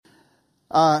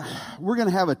We're going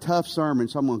to have a tough sermon,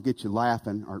 so I'm going to get you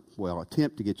laughing,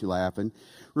 attempt to get you laughing.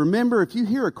 Remember, if you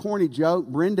hear a corny joke,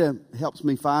 Brenda helps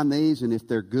me find these, and if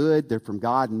they're good, they're from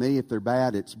God and me. If they're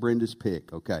bad, it's Brenda's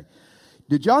pick, okay?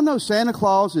 Did y'all know Santa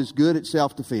Claus is good at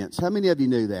self-defense? How many of you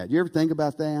knew that? You ever think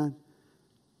about that?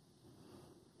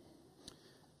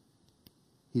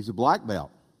 He's a black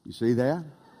belt. You see that?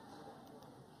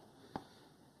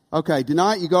 Okay,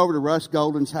 tonight you go over to Russ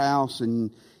Golden's house,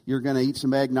 and you're going to eat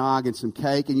some eggnog and some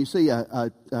cake, and you see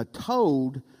a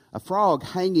toad, a frog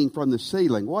hanging from the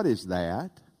ceiling. What is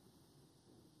that?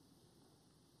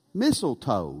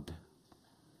 Mistletoe.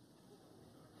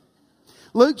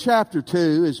 Luke chapter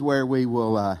 2 is where we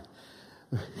will...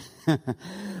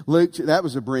 Luke, that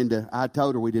was a Brenda. I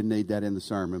told her we didn't need that in the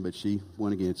sermon, but she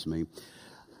went against me.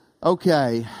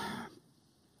 Okay.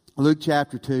 Luke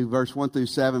chapter 2, verse 1 through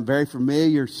 7. Very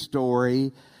familiar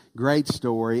story. Great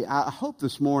story. I hope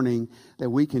this morning that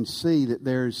we can see that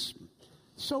there's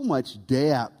so much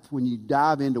depth when you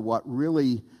dive into what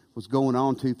really was going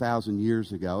on 2,000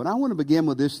 years ago. And I want to begin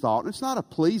with this thought. It's not a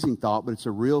pleasing thought, but it's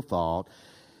a real thought.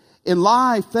 In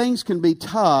life, things can be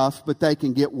tough, but they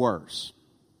can get worse.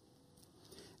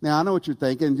 Now, I know what you're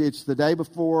thinking. It's the day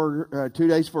before, 2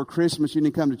 days before Christmas. You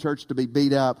didn't come to church to be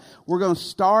beat up. We're going to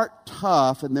start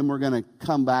tough, and then we're going to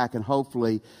come back and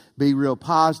hopefully be real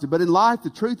positive. But in life,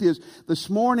 the truth is, this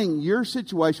morning, your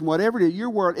situation, whatever it is, your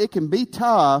world, it can be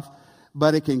tough,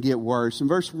 but it can get worse. In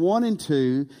verse 1 and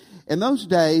 2, in those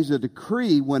days, a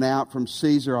decree went out from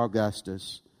Caesar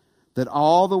Augustus that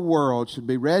all the world should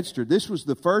be registered. This was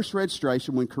the first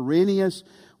registration when Quirinius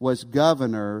was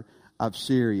governor of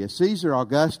Syria. Caesar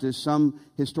Augustus, some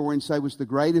historians say, was the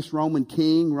greatest Roman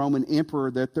king, Roman emperor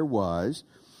that there was.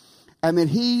 And that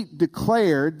he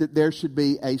declared that there should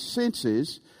be a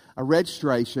census, a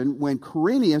registration, when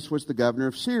Quirinius was the governor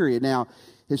of Syria. Now,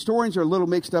 historians are a little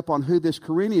mixed up on who this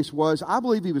Quirinius was. I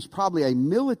believe he was probably a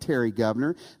military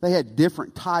governor. They had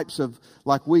different types of,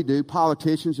 like we do,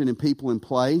 politicians and people in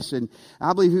place. And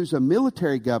I believe he was a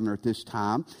military governor at this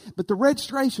time. But the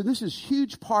registration, this is a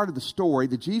huge part of the story,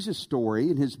 the Jesus story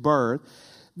and his birth.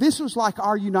 This was like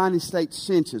our United States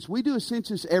Census. We do a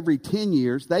census every 10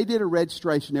 years. They did a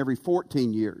registration every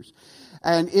 14 years.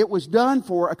 And it was done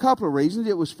for a couple of reasons.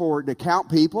 It was to count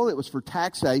people, it was for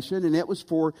taxation, and it was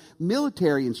for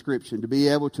military inscription, to be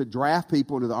able to draft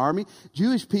people into the army.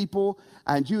 Jewish people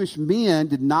and Jewish men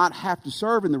did not have to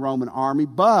serve in the Roman army,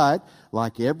 but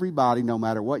like everybody, no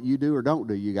matter what you do or don't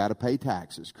do, you got to pay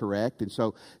taxes, correct? And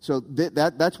so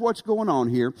that's what's going on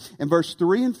here. In verse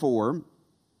 3 and 4,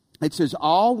 it says,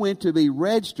 all went to be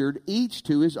registered, each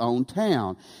to his own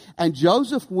town. And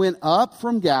Joseph went up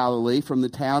from Galilee, from the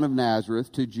town of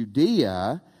Nazareth, to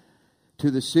Judea,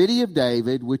 to the city of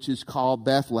David, which is called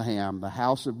Bethlehem. The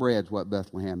house of bread is what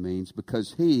Bethlehem means,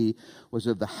 because he was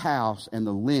of the house and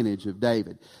the lineage of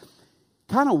David.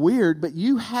 Kind of weird, but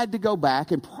you had to go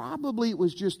back, and probably it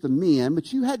was just the men,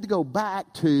 but you had to go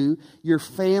back to your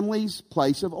family's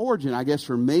place of origin. I guess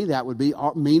for me, that would be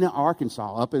Mena,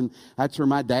 Arkansas, that's where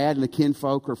my dad and the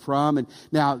kinfolk are from. And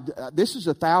now, this is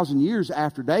 1,000 years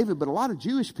after David, but a lot of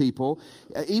Jewish people,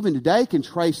 even today, can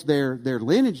trace their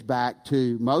lineage back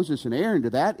to Moses and Aaron, to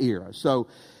that era. So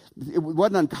it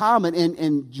wasn't uncommon.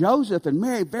 And Joseph and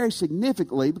Mary, very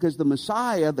significantly, because the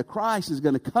Messiah, the Christ, is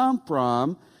going to come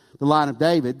from the line of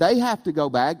David, they have to go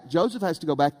back. Joseph has to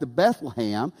go back to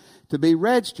Bethlehem to be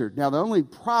registered. Now, the only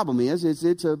problem is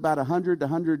it's about 100 to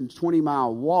 120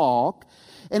 mile walk.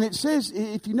 And it says,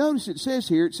 if you notice, it says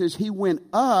here, it says he went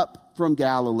up from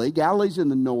Galilee. Galilee's in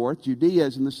the north, Judea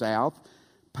is in the south.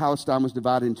 Palestine was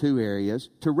divided in two areas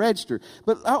to register.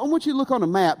 But I want you to look on a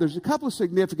map. There's a couple of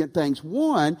significant things.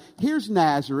 One, here's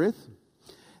Nazareth.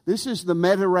 This is the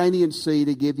Mediterranean Sea,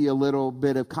 to give you a little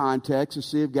bit of context. The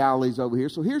Sea of Galilee's over here.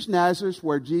 So here's Nazareth,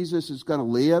 where Jesus is going to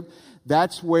live.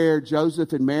 That's where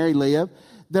Joseph and Mary live.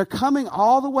 They're coming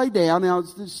all the way down. Now,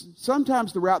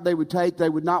 sometimes the route they would take, they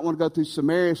would not want to go through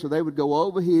Samaria, so they would go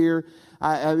over here.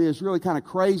 I mean, it's really kind of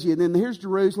crazy. And then here's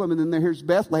Jerusalem, and then here's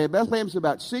Bethlehem. Bethlehem's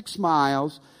about 6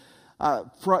 miles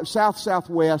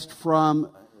southwest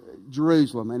from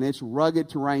Jerusalem, and it's rugged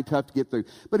terrain, tough to get through.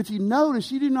 But if you notice,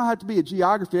 you do not have to be a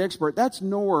geography expert. That's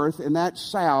north and that's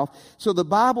south. So the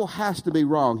Bible has to be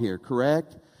wrong here,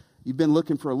 correct? You've been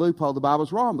looking for a loophole. The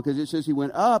Bible's wrong because it says he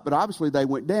went up, but obviously they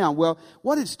went down. Well,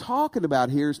 what it's talking about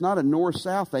here is not a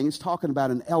north-south thing. It's talking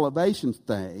about an elevation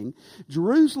thing.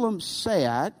 Jerusalem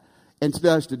sat, and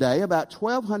does today, about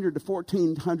 1,200 to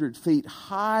 1,400 feet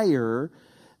higher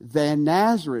than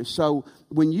Nazareth. So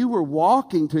when you were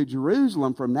walking to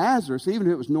Jerusalem from Nazareth, even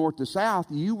if it was north to south,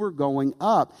 you were going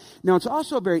up. Now, it's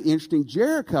also very interesting.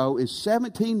 Jericho is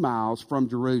 17 miles from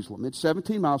Jerusalem. It's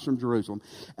 17 miles from Jerusalem.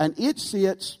 And it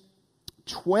sits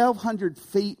 1,200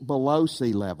 feet below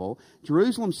sea level.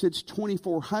 Jerusalem sits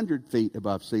 2,400 feet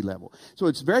above sea level. So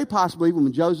it's very possible even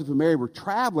when Joseph and Mary were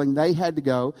traveling, they had to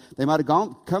go, they might have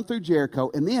come through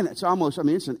Jericho, and then it's almost,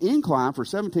 it's an incline for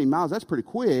 17 miles. That's pretty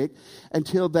quick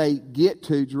until they get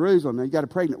to Jerusalem. Now, you got a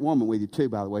pregnant woman with you too,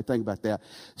 by the way. Think about that.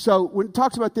 So when it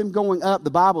talks about them going up,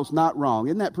 the Bible's not wrong.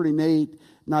 Isn't that pretty neat?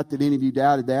 Not that any of you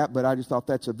doubted that, but I just thought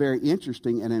that's a very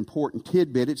interesting and important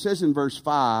tidbit. It says in verse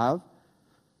 5,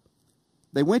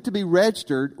 they went to be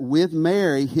registered with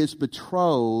Mary, his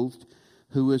betrothed,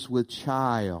 who is with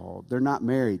child. They're not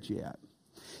married yet.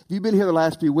 If you've been here the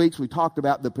last few weeks, we talked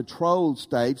about the betrothed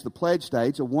stage, the pledge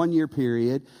stage, a 1-year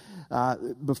period.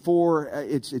 Before,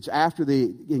 it's after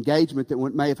the engagement that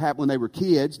may have happened when they were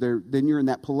kids. Then you're in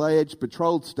that pledge,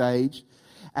 betrothed stage.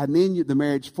 And then the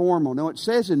marriage formal. Now, it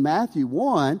says in Matthew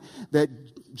 1 that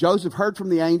Joseph heard from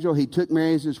the angel. He took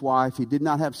Mary as his wife. He did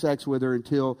not have sex with her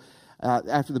until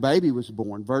after the baby was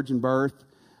born. Virgin birth,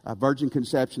 virgin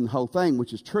conception, the whole thing,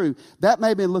 which is true. That may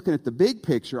have been looking at the big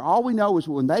picture. All we know is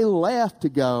when they left to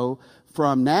go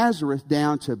from Nazareth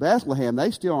down to Bethlehem, they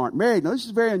still aren't married. Now, this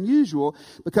is very unusual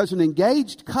because an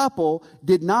engaged couple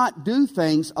did not do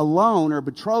things alone, or a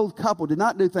betrothed couple did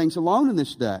not do things alone in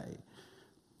this day.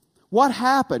 What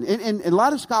happened? And a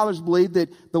lot of scholars believe that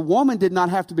the woman did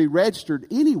not have to be registered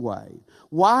anyway.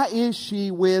 Why is she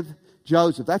with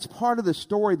Joseph? That's part of the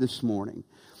story this morning.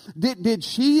 Did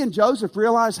she and Joseph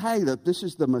realize, hey, that this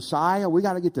is the Messiah? We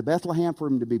got to get to Bethlehem for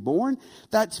him to be born?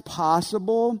 That's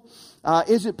possible.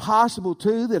 Is it possible,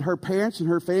 too, that her parents and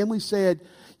her family said,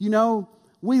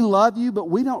 we love you, but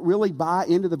we don't really buy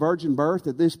into the virgin birth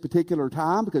at this particular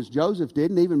time, because Joseph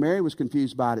didn't. Even Mary was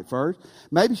confused by it at first.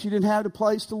 Maybe she didn't have a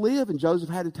place to live, and Joseph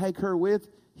had to take her with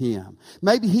him.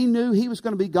 Maybe he knew he was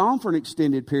going to be gone for an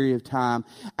extended period of time,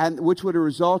 and which would have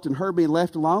resulted in her being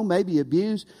left alone, maybe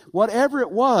abused. Whatever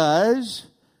it was,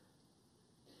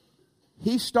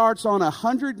 he starts on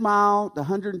 100-mile to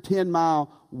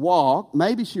 110-mile walk.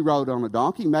 Maybe she rode on a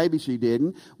donkey, maybe she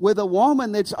didn't, with a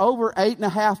woman that's over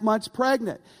 8.5 months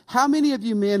pregnant. How many of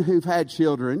you men who've had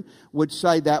children would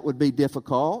say that would be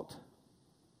difficult?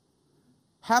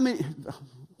 How many?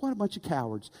 What a bunch of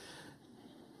cowards.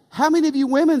 How many of you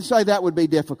women say that would be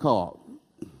difficult?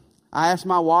 I asked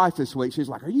my wife this week. She's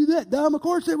like, are you that dumb? Of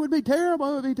course it would be terrible.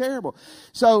 It would be terrible.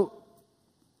 So,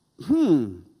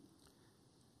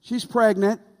 she's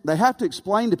pregnant. They have to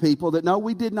explain to people that, no,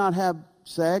 we did not have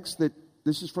sex, that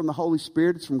this is from the Holy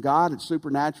Spirit. It's from God. It's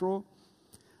supernatural.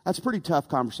 That's a pretty tough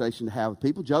conversation to have with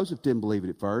people. Joseph didn't believe it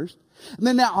at first. And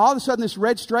then now all of a sudden this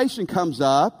registration comes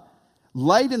up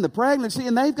late in the pregnancy,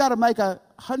 and they've got to make a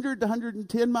 100 to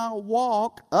 110-mile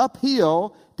walk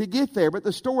uphill to get there. But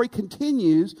the story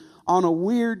continues on a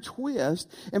weird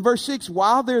twist. In verse 6,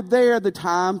 while they're there, the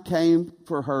time came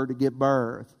for her to give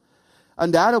birth.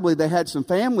 Undoubtedly, they had some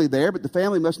family there, but the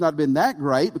family must not have been that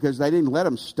great because they didn't let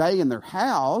them stay in their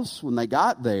house when they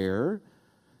got there.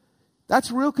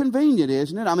 That's real convenient,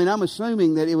 isn't it? I'm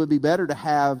assuming that it would be better to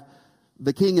have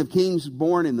the King of Kings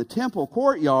born in the temple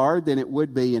courtyard than it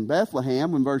would be in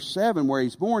Bethlehem, in verse 7 where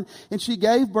he's born. And she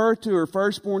gave birth to her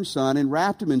firstborn son and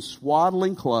wrapped him in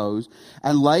swaddling clothes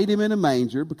and laid him in a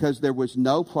manger because there was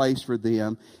no place for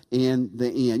them in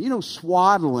the inn.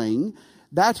 Swaddling,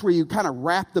 that's where you kind of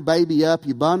wrap the baby up,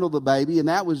 you bundle the baby, and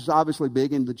that was obviously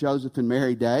big in the Joseph and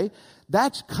Mary day.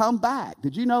 That's come back.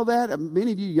 Did you know that?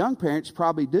 Many of you young parents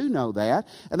probably do know that.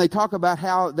 And they talk about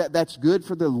how that's good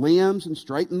for the limbs and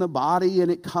straighten the body, and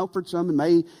it comforts them and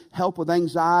may help with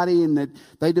anxiety, and that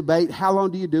they debate how long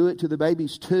do you do it till the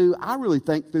baby's 2. I really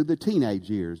think through the teenage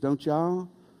years, don't y'all?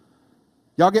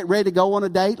 Y'all get ready to go on a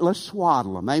date? Let's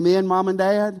swaddle them. Amen, Mom and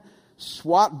Dad?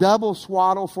 Double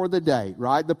swaddle for the date,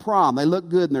 right? The prom. They look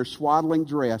good in their swaddling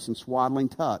dress and swaddling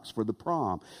tux for the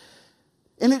prom.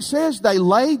 And it says they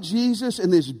laid Jesus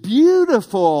in this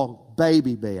beautiful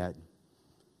baby bed,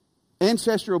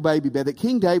 ancestral baby bed that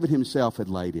King David himself had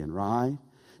laid in, right?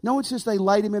 No, it says they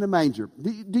laid him in a manger.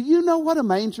 Do you know what a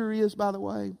manger is, by the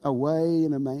way? Away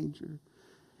in a manger.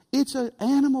 It's an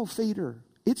animal feeder.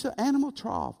 It's an animal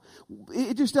trough.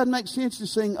 It just doesn't make sense to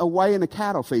sing away in a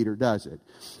cattle feeder, does it?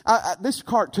 This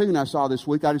cartoon I saw this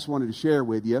week, I just wanted to share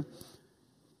with you.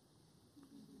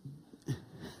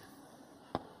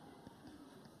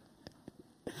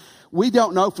 We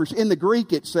don't know in the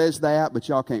Greek it says that, but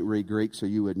y'all can't read Greek, so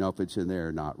you would know if it's in there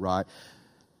or not, right?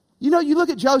 You look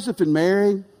at Joseph and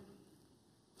Mary.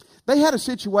 They had a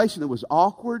situation that was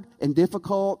awkward and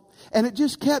difficult, and it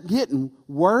just kept getting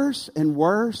worse and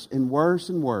worse and worse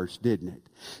and worse, didn't it?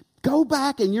 Go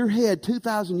back in your head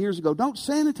 2,000 years ago. Don't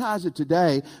sanitize it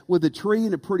today with a tree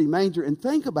and a pretty manger, and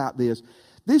think about this.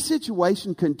 This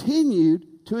situation continued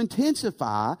to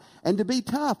intensify and to be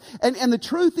tough. And the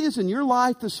truth is, in your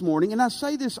life this morning, and I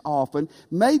say this often,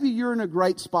 maybe you're in a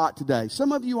great spot today.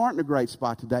 Some of you aren't in a great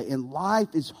spot today, and life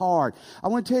is hard. I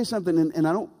want to tell you something,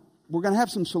 and we're going to have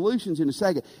some solutions in a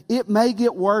second. It may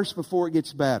get worse before it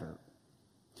gets better.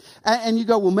 And you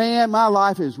go, well, man, my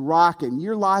life is rocking.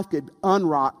 Your life could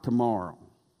unrock tomorrow.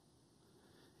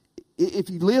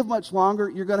 If you live much longer,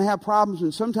 you're going to have problems,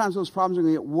 and sometimes those problems are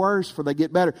going to get worse before they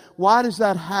get better. Why does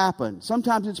that happen?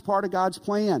 Sometimes it's part of God's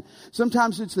plan.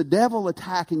 Sometimes it's the devil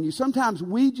attacking you. Sometimes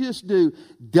we just do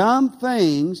dumb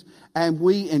things, and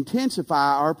we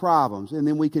intensify our problems, and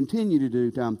then we continue to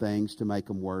do dumb things to make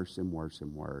them worse and worse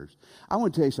and worse. I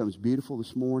want to tell you something that's beautiful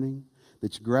this morning.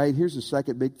 That's great. Here's the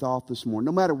second big thought this morning.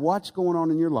 No matter what's going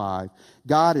on in your life,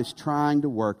 God is trying to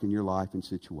work in your life and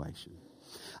situation.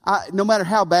 No matter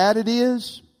how bad it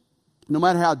is, no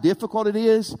matter how difficult it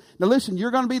is. Now listen,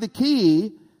 you're going to be the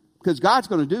key because God's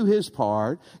going to do His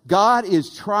part. God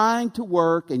is trying to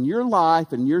work in your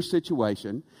life and your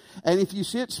situation. And if you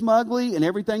sit smugly and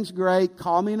everything's great,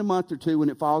 call me in a month or two when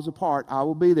it falls apart. I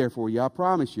will be there for you. I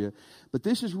promise you. But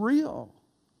this is real.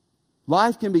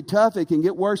 Life can be tough, it can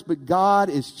get worse, but God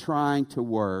is trying to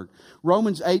work.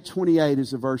 Romans 8:28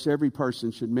 is a verse every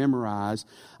person should memorize.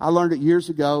 I learned it years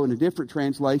ago in a different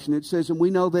translation. It says, and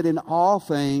we know that in all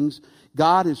things,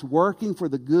 God is working for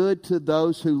the good to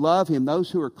those who love Him, those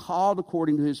who are called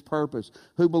according to His purpose,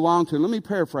 who belong to Him. Let me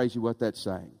paraphrase you what that's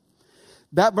saying.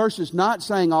 That verse is not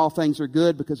saying all things are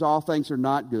good because all things are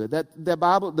not good.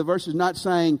 The verse is not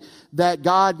saying that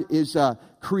God is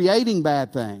creating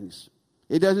bad things.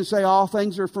 It doesn't say all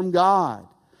things are from God.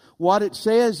 What it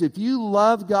says, if you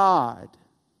love God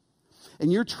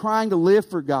and you're trying to live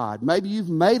for God, maybe you've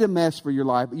made a mess for your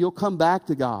life, but you'll come back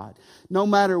to God. No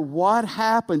matter what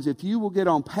happens, if you will get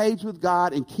on page with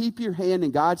God and keep your hand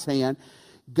in God's hand,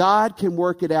 God can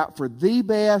work it out for the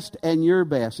best and your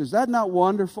best. Is that not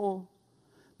wonderful?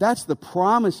 That's the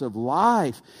promise of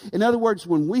life. In other words,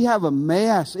 when we have a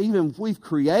mess, even if we've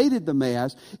created the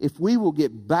mess, if we will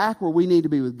get back where we need to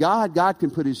be with God, God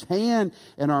can put His hand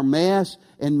in our mess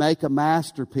and make a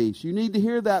masterpiece. You need to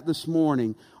hear that this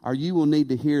morning, or you will need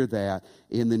to hear that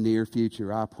in the near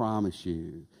future, I promise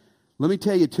you. Let me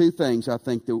tell you two things I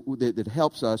think that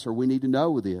helps us, or we need to know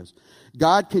with this.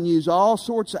 God can use all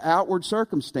sorts of outward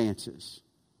circumstances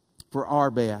for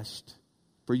our best.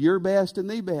 For your best and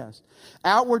the best.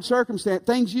 Outward circumstance,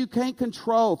 things you can't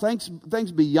control, things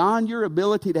beyond your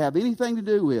ability to have anything to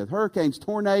do with. Hurricanes,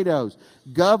 tornadoes,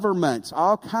 governments,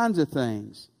 all kinds of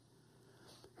things.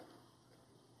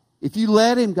 If you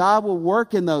let Him, God will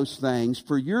work in those things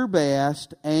for your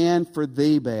best and for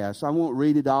the best. I won't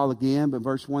read it all again, but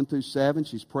verse 1 through 7,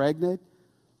 she's pregnant.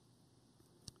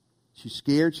 She's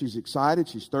scared, she's excited,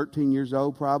 she's 13 years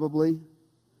old probably.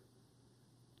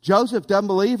 Joseph doesn't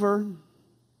believe her.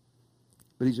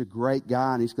 But he's a great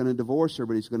guy, and he's going to divorce her,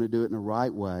 but he's going to do it in the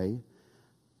right way.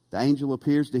 The angel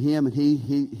appears to him, and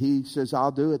he says,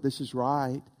 I'll do it. This is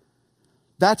right.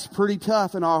 That's pretty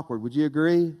tough and awkward. Would you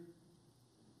agree?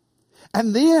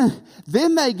 And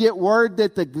then they get word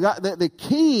that the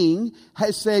king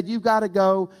has said, you've got to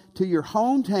go to your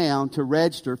hometown to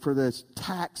register for the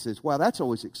taxes. Wow, that's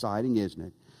always exciting, isn't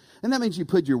it? And that means you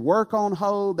put your work on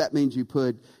hold. That means you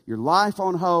put your life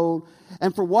on hold.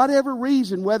 And for whatever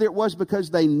reason, whether it was because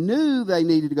they knew they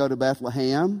needed to go to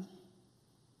Bethlehem,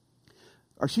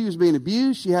 or she was being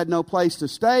abused, she had no place to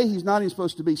stay. He's not even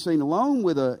supposed to be seen alone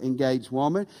with an engaged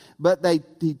woman. But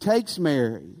he takes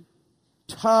Mary.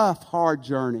 Tough, hard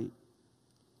journey.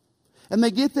 And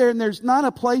they get there, and there's not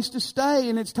a place to stay,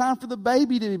 and it's time for the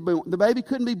baby to be born. The baby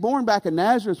couldn't be born back in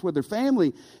Nazareth where their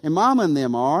family and Mama and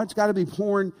them are. It's got to be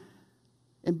born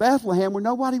in Bethlehem where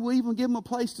nobody will even give him a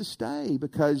place to stay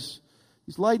because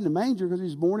he's laid in a manger because he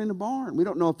was born in a barn. We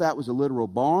don't know if that was a literal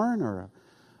barn or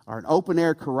an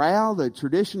open-air corral. The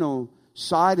traditional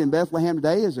site in Bethlehem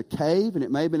today is a cave, and it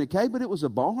may have been a cave, but it was a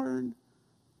barn.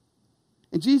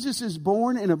 And Jesus is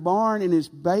born in a barn, and his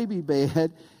baby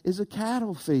bed is a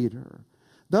cattle feeder.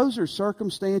 Those are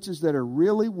circumstances that are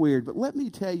really weird. But let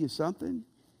me tell you something.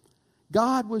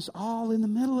 God was all in the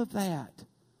middle of that.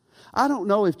 I don't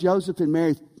know if Joseph and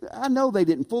Mary, I know they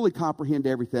didn't fully comprehend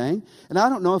everything. And I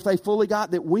don't know if they fully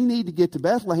got that we need to get to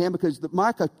Bethlehem because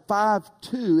Micah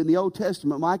 5:2 in the Old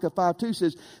Testament, Micah 5:2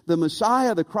 says the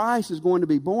Messiah, the Christ, is going to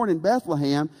be born in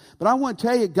Bethlehem. But I want to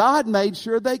tell you, God made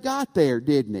sure they got there,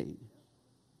 didn't He?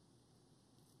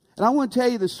 And I want to tell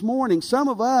you this morning, some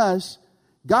of us,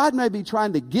 God may be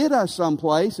trying to get us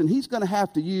someplace, and He's going to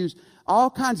have to use all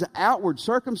kinds of outward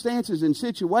circumstances and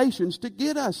situations to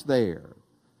get us there.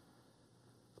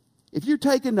 If you're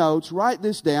taking notes, write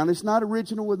this down. It's not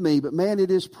original with me, but man, it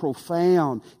is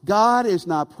profound. God is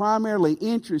not primarily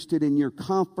interested in your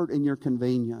comfort and your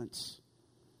convenience.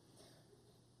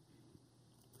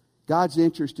 God's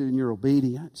interested in your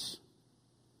obedience.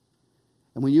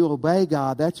 And when you obey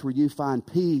God, that's where you find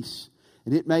peace.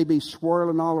 And it may be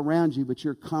swirling all around you, but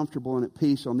you're comfortable and at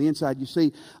peace on the inside. You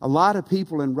see, a lot of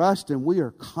people in Ruston, we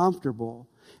are comfortable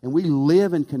and we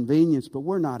live in convenience, but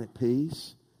we're not at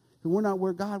peace. And we're not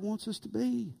where God wants us to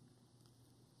be.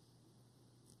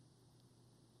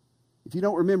 If you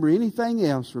don't remember anything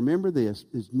else, remember this.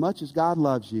 As much as God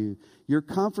loves you, your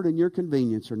comfort and your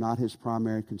convenience are not His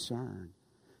primary concern.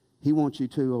 He wants you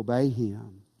to obey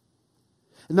Him.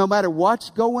 And no matter what's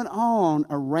going on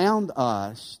around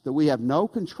us that we have no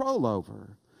control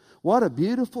over, what a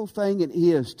beautiful thing it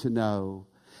is to know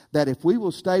that if we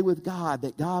will stay with God,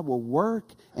 that God will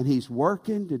work, and He's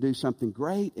working to do something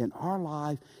great in our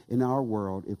life, in our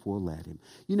world, if we'll let Him.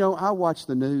 You know, I watch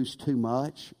the news too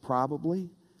much, probably,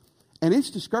 and it's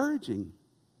discouraging.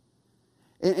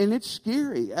 And it's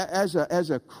scary. As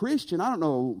a Christian, I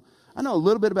know a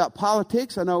little bit about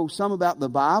politics. I know some about the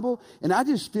Bible. And I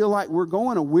just feel like we're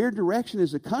going a weird direction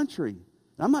as a country.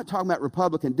 And I'm not talking about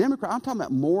Republican, Democrat. I'm talking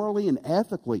about morally and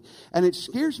ethically. And it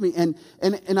scares me. And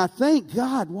I think,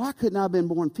 God, why couldn't I have been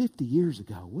born 50 years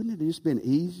ago? Wouldn't it have just been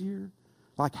easier?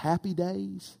 Like happy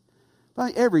days?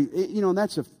 Like and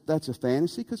that's a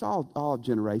fantasy, because all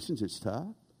generations it's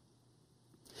tough.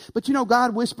 But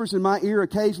God whispers in my ear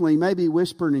occasionally, maybe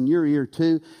whispering in your ear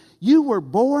too. You were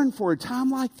born for a time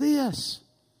like this.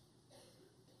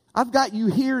 I've got you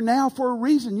here now for a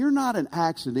reason. You're not an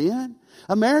accident.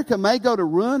 America may go to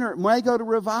ruin or it may go to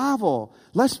revival.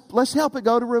 Let's help it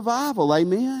go to revival.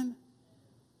 Amen?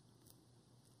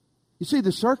 You see,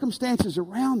 the circumstances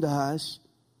around us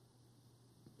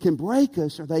can break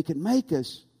us or they can make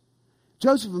us.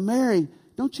 Joseph and Mary,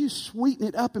 don't you sweeten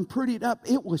it up and pretty it up.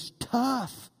 It was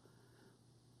tough.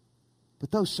 But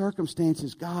those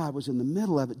circumstances, God was in the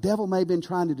middle of it. Devil may have been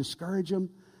trying to discourage them.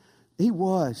 He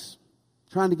was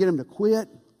trying to get them to quit.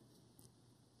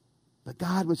 But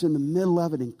God was in the middle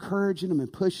of it, encouraging them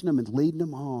and pushing them and leading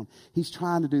them on. He's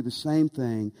trying to do the same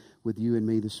thing with you and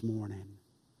me this morning.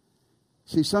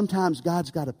 See, sometimes God's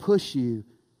got to push you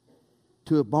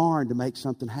to a barn to make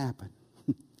something happen.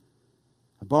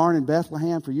 A barn in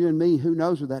Bethlehem for you and me, who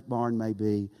knows where that barn may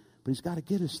be, but He's got to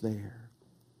get us there.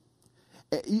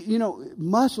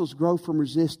 Muscles grow from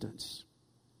resistance.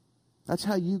 That's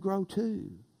how you grow too.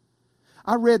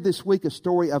 I read this week a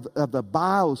story of the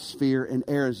biosphere in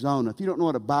Arizona. If you don't know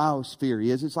what a biosphere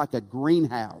is, it's like a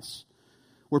greenhouse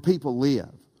where people live.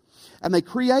 And they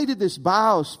created this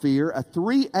biosphere, a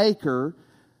 3-acre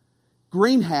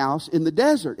greenhouse in the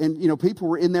desert. And, people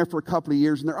were in there for a couple of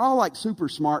years, and they're all like super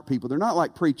smart people. They're not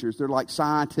like preachers. They're like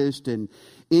scientists and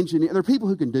engineers. They're people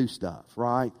who can do stuff,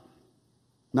 right?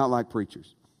 Not like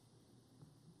preachers.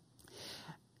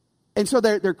 And so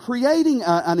they're creating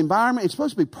an environment. It's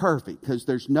supposed to be perfect because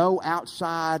there's no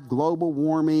outside global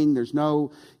warming. There's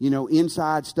no,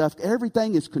 inside stuff.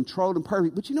 Everything is controlled and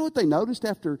perfect. But you know what they noticed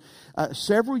after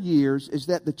several years is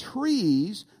that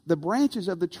the branches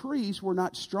of the trees were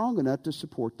not strong enough to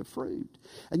support the fruit.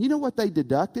 And you know what they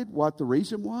deducted? What the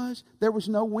reason was? There was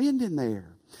no wind in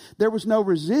there. There was no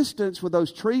resistance where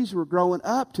those trees were growing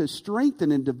up to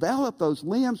strengthen and develop those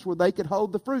limbs where they could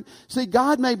hold the fruit. See,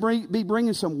 God may be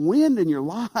bringing some wind in your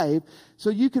life so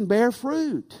you can bear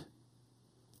fruit.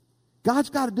 God's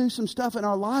got to do some stuff in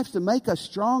our lives to make us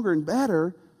stronger and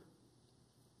better.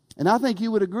 And I think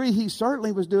you would agree He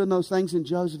certainly was doing those things in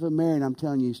Joseph and Mary, and I'm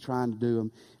telling you He's trying to do them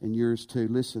in yours too.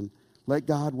 Listen, let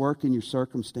God work in your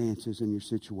circumstances and your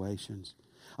situations.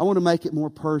 I want to make it more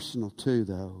personal too,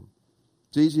 though.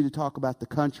 It's easy to talk about the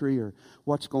country or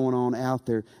what's going on out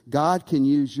there. God can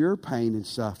use your pain and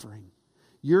suffering,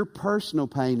 your personal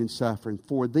pain and suffering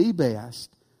for the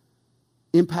best,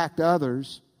 impact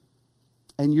others,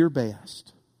 and your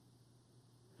best.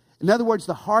 In other words,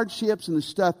 the hardships and the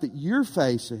stuff that you're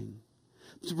facing.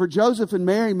 So for Joseph and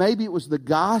Mary, maybe it was the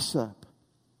gossip,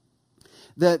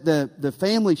 the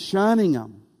family shunning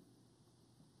them.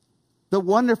 The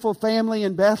wonderful family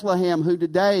in Bethlehem who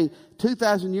today,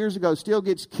 2,000 years ago, still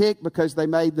gets kicked because they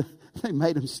made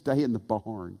them stay in the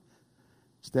barn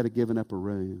instead of giving up a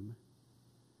room.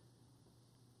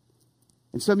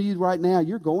 And some of you right now,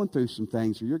 you're going through some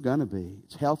things, or you're going to be.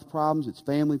 It's health problems, it's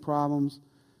family problems,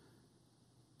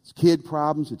 it's kid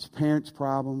problems, it's parents'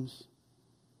 problems.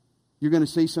 You're going to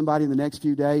see somebody in the next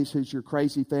few days who's your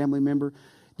crazy family member.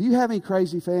 Do you have any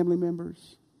crazy family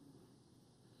members?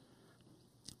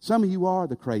 Some of you are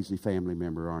the crazy family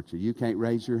member, aren't you? You can't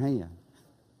raise your hand.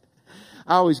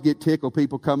 I always get tickled.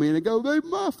 People come in and go,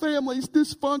 my family's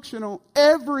dysfunctional.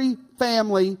 Every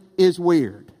family is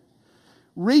weird.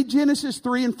 Read Genesis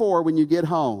 3 and 4 when you get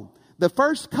home. The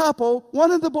first couple, one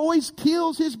of the boys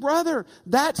kills his brother.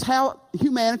 That's how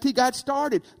humanity got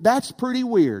started. That's pretty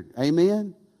weird.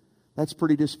 Amen? That's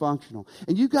pretty dysfunctional.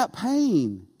 And you've got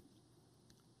pain.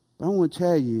 But I want to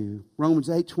tell you, Romans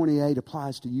 8:28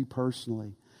 applies to you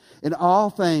personally. In all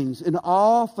things,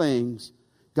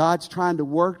 God's trying to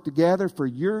work together for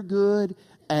your good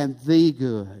and the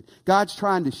good. God's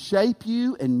trying to shape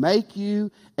you and make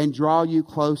you and draw you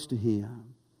close to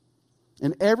Him.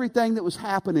 And everything that was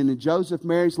happening in Joseph and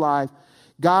Mary's life,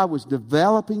 God was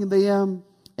developing them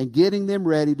and getting them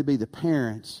ready to be the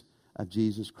parents of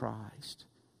Jesus Christ.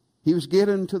 He was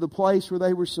getting them to the place where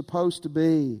they were supposed to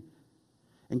be.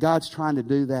 And God's trying to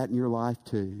do that in your life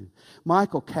too.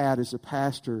 Michael Catt is a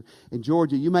pastor in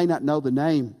Georgia. You may not know the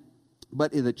name,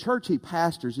 but in the church he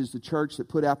pastors is the church that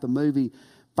put out the movie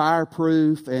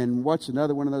Fireproof, and what's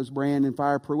another one of those brand in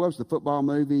Fireproof? What was the football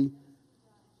movie?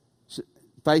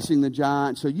 Facing the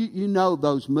Giant. So you know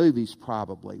those movies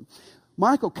probably.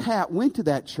 Michael Catt went to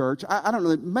that church. I don't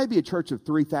know, maybe a church of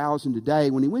 3,000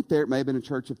 today. When he went there, it may have been a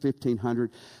church of 1,500.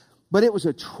 But it was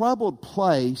a troubled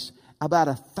place. About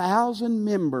 1,000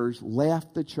 members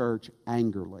left the church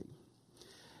angrily.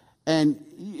 And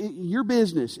your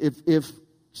business, if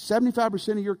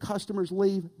 75% of your customers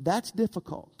leave, that's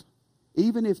difficult.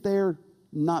 Even if they're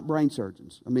not brain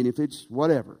surgeons. I mean, if it's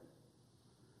whatever.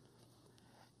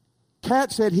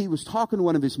 Catt said he was talking to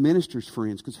one of his minister's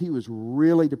friends because he was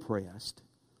really depressed.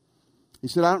 He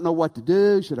said, I don't know what to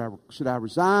do. Should I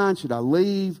resign? Should I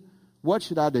leave? What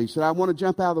should I do? He said, I want to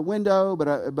jump out of the window,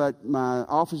 but my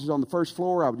office is on the first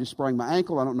floor. I would just sprain my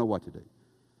ankle. I don't know what to do.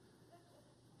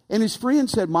 And his friend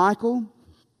said, Michael,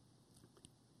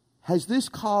 has this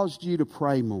caused you to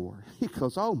pray more? He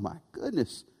goes, oh my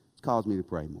goodness, it's caused me to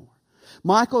pray more.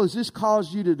 Michael, has this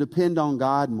caused you to depend on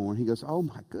God more? He goes, oh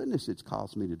my goodness, it's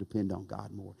caused me to depend on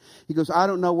God more. He goes, I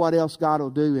don't know what else God will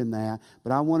do in that,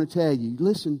 but I want to tell you,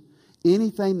 listen,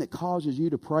 anything that causes you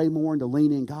to pray more and to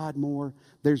lean in God more,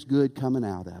 there's good coming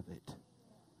out of it.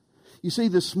 You see,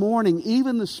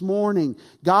 even this morning,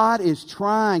 God is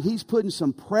trying. He's putting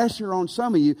some pressure on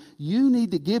some of you. You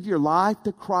need to give your life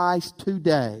to Christ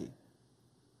today.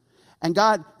 And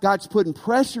God's putting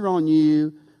pressure on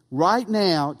you right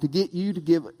now to get you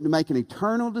to make an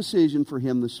eternal decision for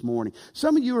Him this morning.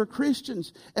 Some of you are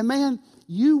Christians, and man,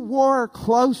 you were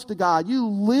close to God. You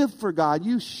lived for God.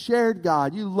 You shared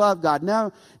God. You loved God.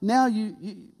 Now you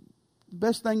the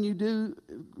best thing you do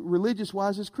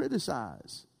religious-wise is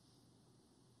criticize.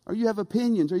 Or you have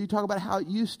opinions, or you talk about how it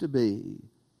used to be.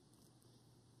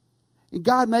 And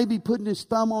God may be putting His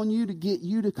thumb on you to get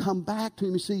you to come back to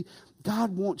Him. You see,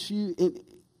 God wants you in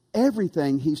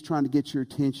everything. He's trying to get your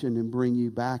attention and bring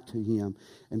you back to Him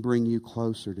and bring you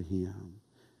closer to Him.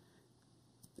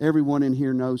 Everyone in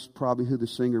here knows probably who the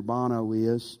singer Bono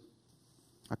is.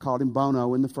 I called him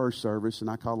Bono in the first service, and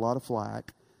I caught a lot of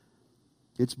flack.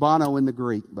 It's Bono in the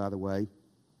Greek, by the way.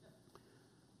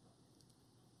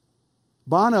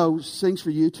 Bono sings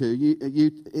for you too.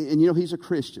 And you know he's a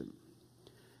Christian.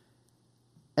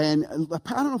 And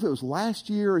I don't know if it was last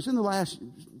year or it was in the last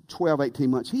 12, 18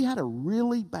 months. He had a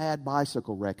really bad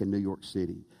bicycle wreck in New York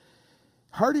City.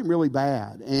 Hurt him really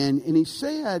bad. And he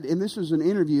said, and this was an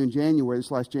interview in January,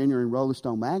 this last January in Rolling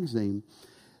Stone magazine,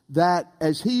 that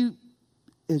as he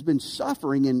has been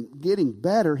suffering and getting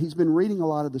better, he's been reading a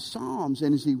lot of the Psalms.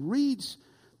 And as he reads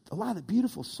a lot of the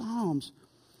beautiful Psalms,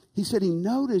 he said he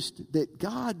noticed that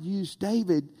God used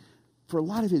David for a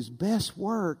lot of his best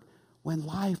work when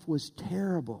life was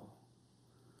terrible.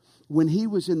 When he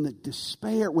was in the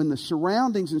despair, when the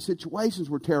surroundings and situations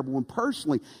were terrible, when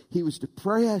personally he was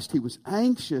depressed, he was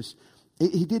anxious,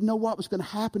 he didn't know what was going to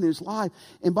happen in his life.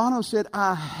 And Bono said,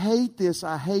 I hate this,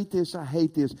 I hate this, I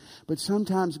hate this. But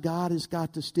sometimes God has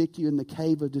got to stick you in the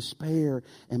cave of despair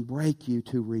and break you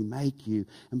to remake you.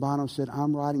 And Bono said,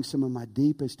 I'm writing some of my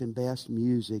deepest and best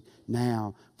music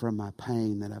now from my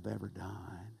pain that I've ever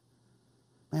done.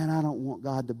 Man, I don't want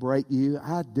God to break you.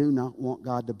 I do not want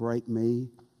God to break me.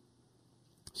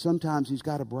 Sometimes He's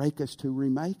got to break us to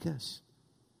remake us.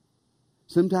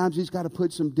 Sometimes He's got to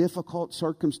put some difficult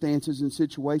circumstances and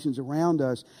situations around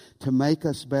us to make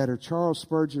us better. Charles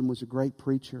Spurgeon was a great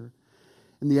preacher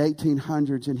in the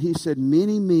 1800s, and he said,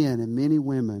 many men and many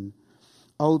women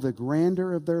owe the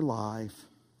grandeur of their life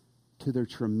to their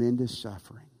tremendous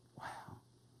suffering. Wow.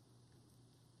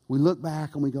 We look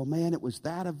back and we go, man, it was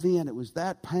that event, it was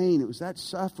that pain, it was that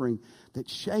suffering that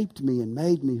shaped me and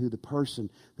made me who the person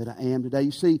that I am today.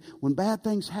 You see, when bad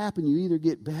things happen, you either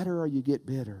get better or you get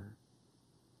bitter.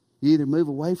 You either move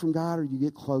away from God or you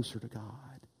get closer to God.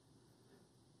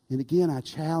 And again, I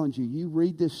challenge you. You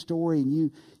read this story and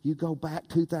you go back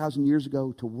 2,000 years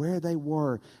ago to where they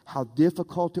were, how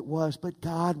difficult it was, but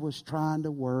God was trying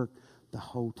to work the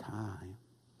whole time.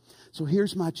 So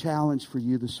here's my challenge for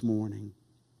you this morning.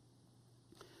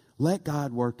 Let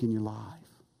God work in your life.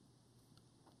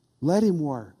 Let Him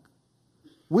work.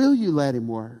 Will you let Him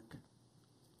work?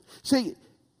 See,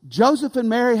 Joseph and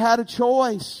Mary had a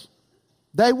choice.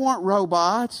 They weren't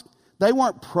robots. They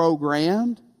weren't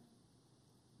programmed.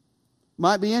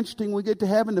 Might be interesting when we get to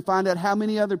heaven to find out how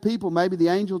many other people maybe the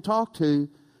angel talked to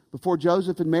before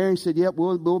Joseph and Mary said, yep,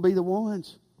 we'll be the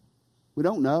ones. We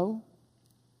don't know.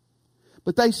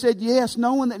 But they said yes,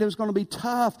 knowing that it was going to be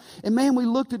tough. And man, we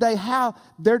look today how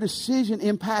their decision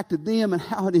impacted them and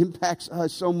how it impacts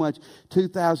us so much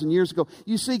 2,000 years ago.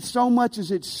 You see, so much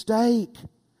is at stake.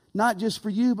 Not just for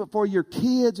you, but for your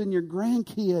kids and your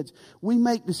grandkids. We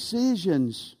make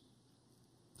decisions.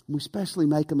 We especially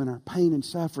make them in our pain and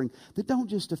suffering that don't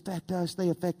just affect us, they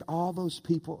affect all those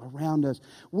people around us.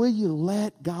 Will you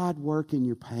let God work in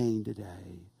your pain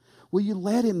today? Will you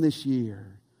let Him this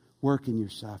year work in your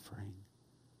suffering?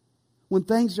 When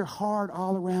things are hard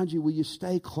all around you, will you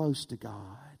stay close to God?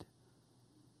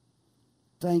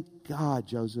 Thank God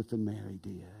Joseph and Mary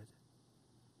did.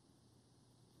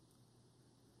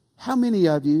 How many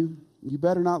of you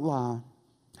better not lie,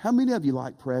 how many of you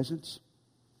like presents?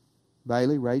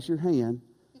 Bailey, raise your hand.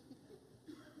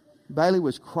 Bailey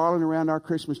was crawling around our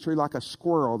Christmas tree like a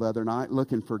squirrel the other night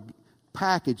looking for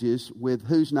packages with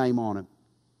whose name on it.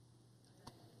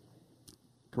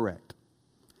 Correct.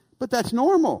 But that's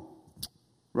normal,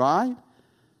 right?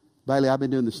 Bailey, I've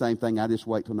been doing the same thing. I just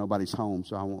wait till nobody's home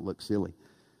so I won't look silly.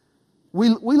 We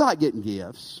like getting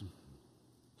gifts.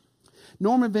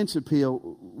 Norman Vincent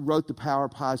Peale wrote The Power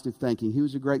of Positive Thinking. He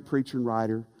was a great preacher and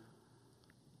writer.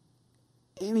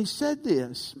 And he said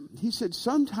this. He said,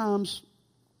 sometimes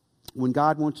when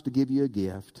God wants to give you a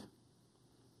gift,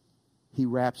 He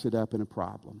wraps it up in a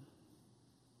problem.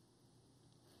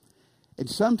 And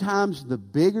sometimes the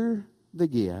bigger the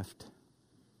gift,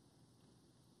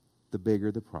 the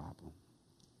bigger the problem.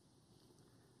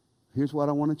 Here's what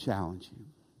I want to challenge you.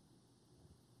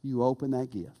 You open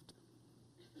that gift.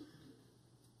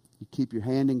 You keep your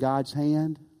hand in God's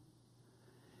hand.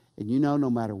 And you know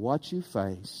no matter what you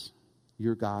face,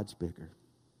 your God's bigger.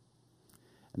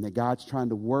 And that God's trying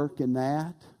to work in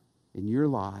that, in your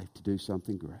life, to do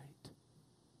something great.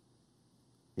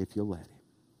 If you'll let Him.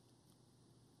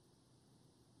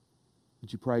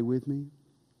 Would you pray with me?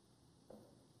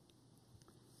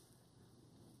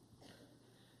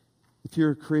 If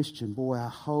you're a Christian, boy, I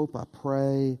hope, I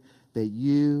pray that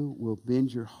you will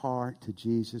bend your heart to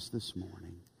Jesus this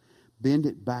morning. Bend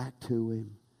it back to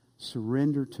Him.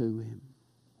 Surrender to Him.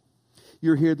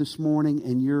 You're here this morning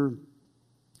and you're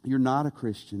not a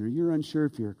Christian or you're unsure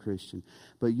if you're a Christian,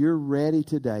 but you're ready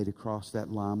today to cross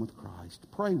that line with Christ.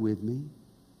 Pray with me.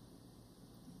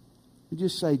 You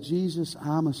just say, Jesus,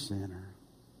 I'm a sinner.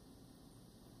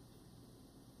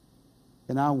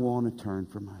 And I want to turn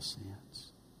from my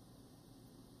sins.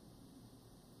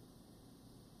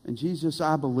 And Jesus,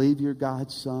 I believe you're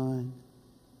God's Son.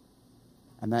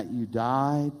 And that you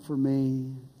died for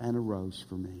me and arose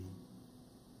for me.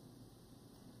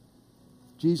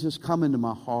 Jesus, come into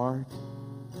my heart.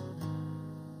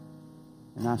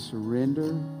 And I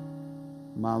surrender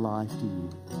my life to you.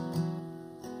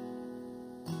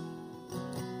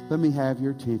 Let me have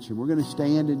your attention. We're going to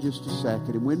stand in just a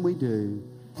second. And when we do,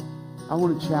 I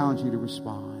want to challenge you to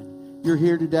respond. You're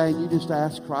here today and you just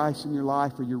ask Christ in your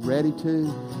life, or you're ready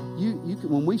to. You can,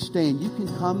 when we stand, you can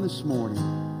come this morning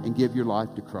and give your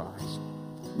life to Christ.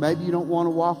 Maybe you don't want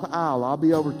to walk an aisle. I'll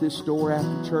be over at this door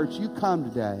after church. You come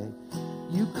today.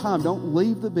 You come. Don't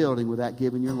leave the building without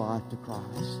giving your life to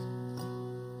Christ.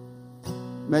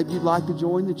 Maybe you'd like to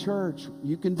join the church.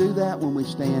 You can do that when we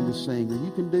stand to sing, or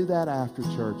you can do that after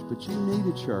church. But you need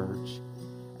a church,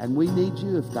 and we need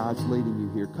you if God's leading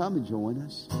you here. Come and join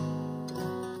us.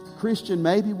 Christian,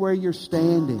 maybe where you're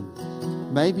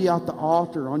standing, maybe at the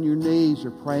altar on your knees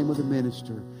or praying with a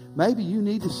minister, maybe you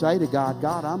need to say to God,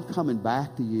 God, I'm coming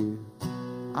back to you.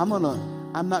 I'm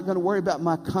not going to worry about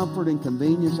my comfort and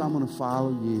convenience. I'm going to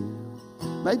follow you.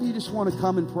 Maybe you just want to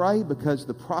come and pray because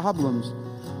the problems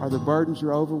or the burdens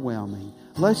are overwhelming.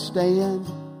 Let's stand,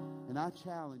 and I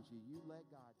challenge you.